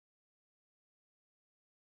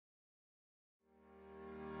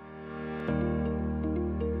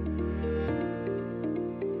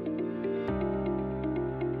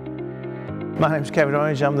My name's Kevin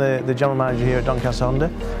Orange, I'm the General Manager here at Doncaster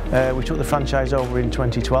Honda. We took the franchise over in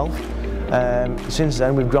 2012. Since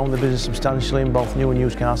then we've grown the business substantially in both new and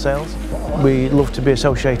used car sales. We love to be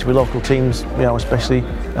associated with local teams, especially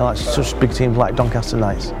like such big teams like Doncaster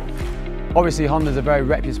Knights. Obviously Honda's a very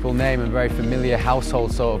reputable name and very familiar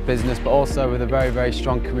household sort of business, but also with a very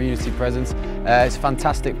strong community presence. It's a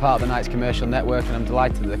fantastic part of the Knights commercial network, and I'm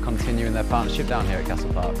delighted that they're continuing their partnership down here at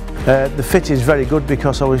Castle Park. The fit is very good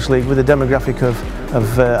because obviously with the demographic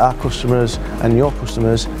of our customers and your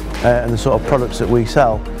customers and the sort of products that we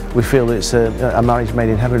sell, we feel it's a marriage made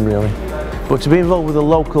in heaven really. But to be involved with a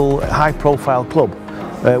local high profile club,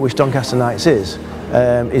 which Doncaster Knights is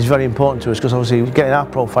very important to us because obviously we're getting our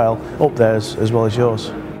profile up there as well as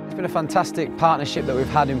yours. It's been a fantastic partnership that we've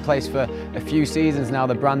had in place for a few seasons now.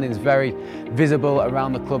 The branding is very visible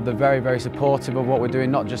around the club. They're very supportive of what we're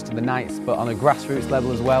doing, not just to the Knights but on a grassroots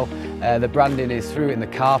level as well. The branding is through in the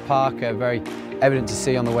car park, very evident to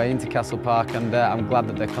see on the way into Castle Park, and I'm glad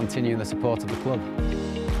that they're continuing the support of the club.